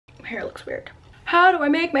hair looks weird. How do I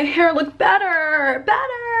make my hair look better?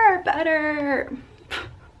 Better.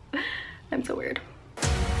 I'm so weird.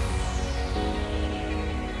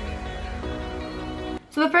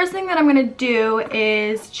 So the first thing that I'm gonna do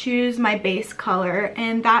is choose my base color,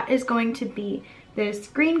 and that is going to be this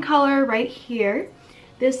green color right here.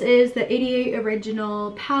 This is the 88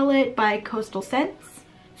 Original palette by Coastal Scents.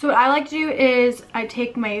 So what I like to do is I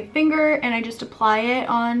take my finger and I just apply it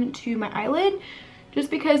onto my eyelid, just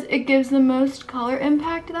because it gives the most color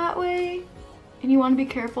impact that way. And you want to be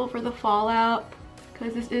careful for the fallout,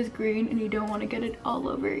 because this is green and you don't want to get it all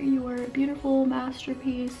over your beautiful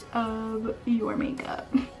masterpiece of your makeup.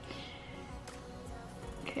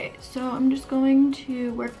 Okay, so I'm just going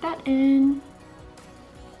to work that in.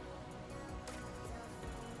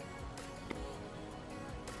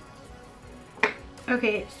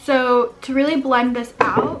 Okay, so to really blend this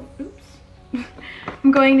out, oops,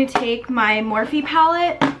 I'm going to take my Morphe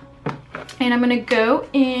palette and I'm going to go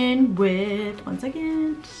in with, one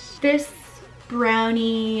second, this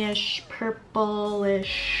brownish,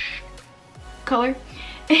 purplish color.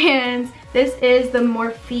 And this is the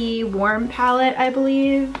Morphe Warm palette, I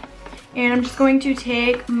believe. And I'm just going to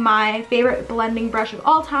take my favorite blending brush of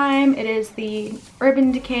all time. It is the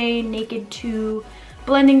Urban Decay Naked 2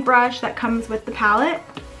 blending brush that comes with the palette.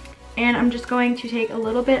 And I'm just going to take a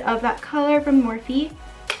little bit of that color from Morphe,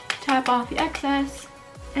 tap off the excess,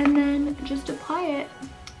 and then just apply it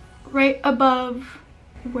right above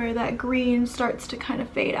where that green starts to kind of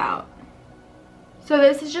fade out. So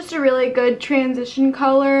this is just a really good transition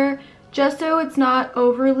color, just so it's not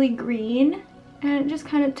overly green, and it just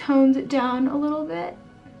kind of tones it down a little bit.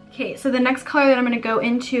 Okay, so the next color that I'm going to go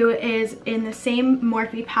into is in the same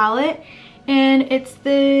Morphe palette, and it's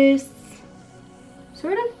this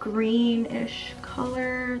sort of greenish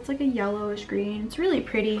color. It's like a yellowish green. It's really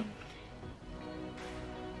pretty.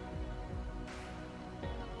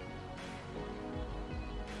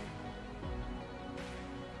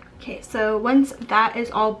 Okay, so once that is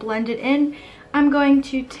all blended in, I'm going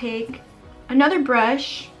to take another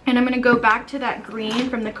brush and I'm going to go back to that green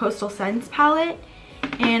from the Coastal Scents palette,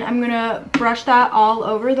 and I'm going to brush that all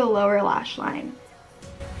over the lower lash line.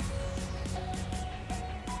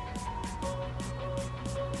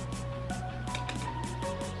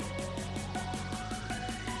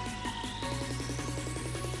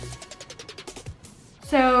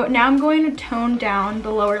 So now I'm going to tone down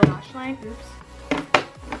the lower lash line. Oops.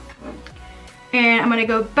 And I'm going to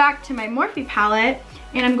go back to my Morphe palette,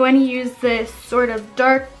 and I'm going to use this sort of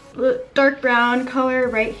dark brown color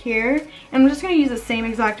right here. And I'm just going to use the same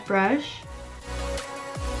exact brush.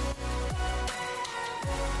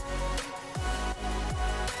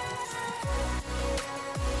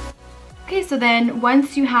 Okay, so then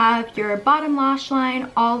once you have your bottom lash line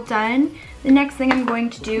all done, the next thing I'm going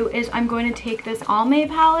to do is I'm going to take this Almay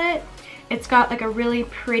palette. It's got like a really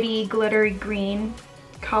pretty glittery green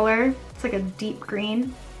color. It's like a deep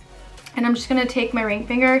green. And I'm just going to take my ring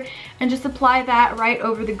finger and just apply that right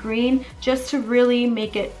over the green, just to really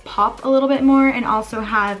make it pop a little bit more and also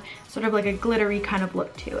have sort of like a glittery kind of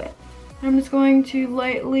look to it. And I'm just going to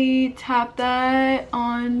lightly tap that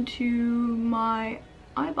onto my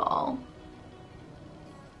eyeball.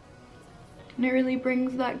 And it really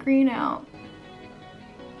brings that green out.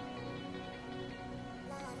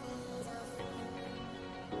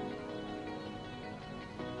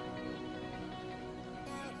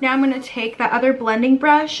 Now I'm going to take that other blending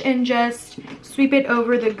brush and just sweep it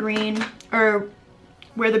over the green, or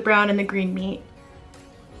where the brown and the green meet,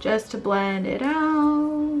 just to blend it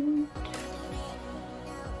out.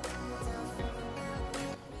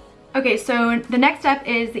 Okay, so the next step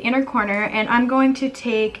is the inner corner, and I'm going to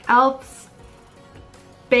take e.l.f.'s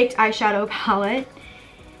Baked Eyeshadow Palette,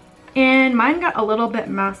 and mine got a little bit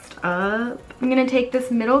messed up. I'm gonna take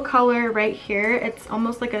this middle color right here. It's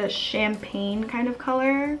almost like a champagne kind of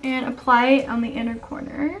color, and apply it on the inner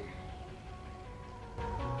corner.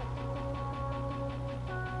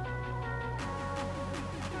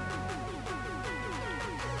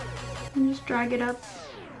 And just drag it up.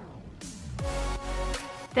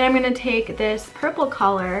 Then I'm gonna take this purple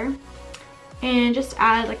color and just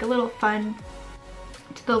add like a little fun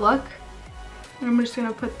to the look. And I'm just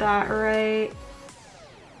gonna put that right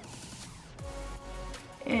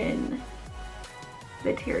in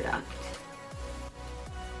the tear duct.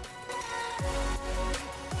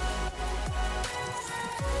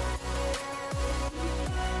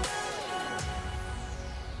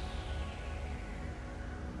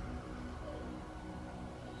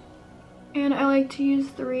 And I like to use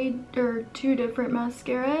two different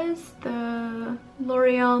mascaras, the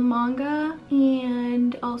L'Oreal Manga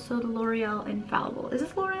and also the L'Oreal Infallible. Is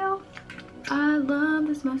this L'Oreal? I love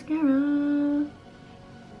this mascara.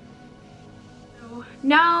 So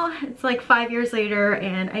now it's like 5 years later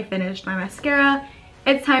and I finished my mascara.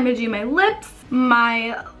 It's time to do my lips.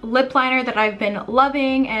 My lip liner that I've been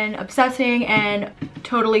loving and obsessing and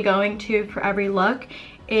totally going to for every look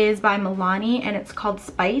is by Milani and it's called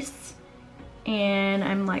Spice. And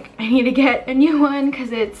I'm like, I need to get a new one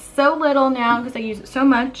because it's so little now because I use it so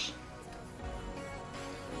much.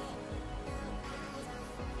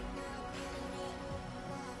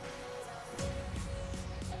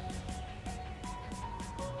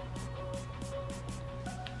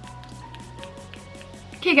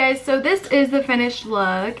 Okay guys, so this is the finished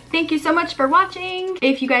look. Thank you so much for watching.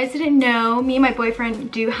 If you guys didn't know, me and my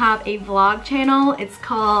boyfriend do have a vlog channel. It's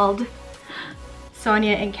called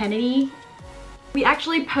Sonya and Kennedy. We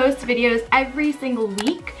actually post videos every single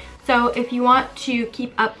week. So if you want to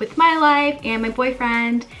keep up with my life and my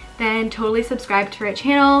boyfriend, then totally subscribe to our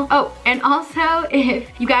channel. Oh, and also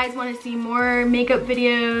if you guys want to see more makeup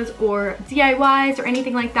videos or DIYs or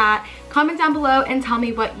anything like that, comment down below and tell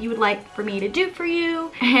me what you would like for me to do for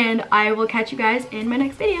you. And I will catch you guys in my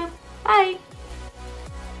next video. Bye!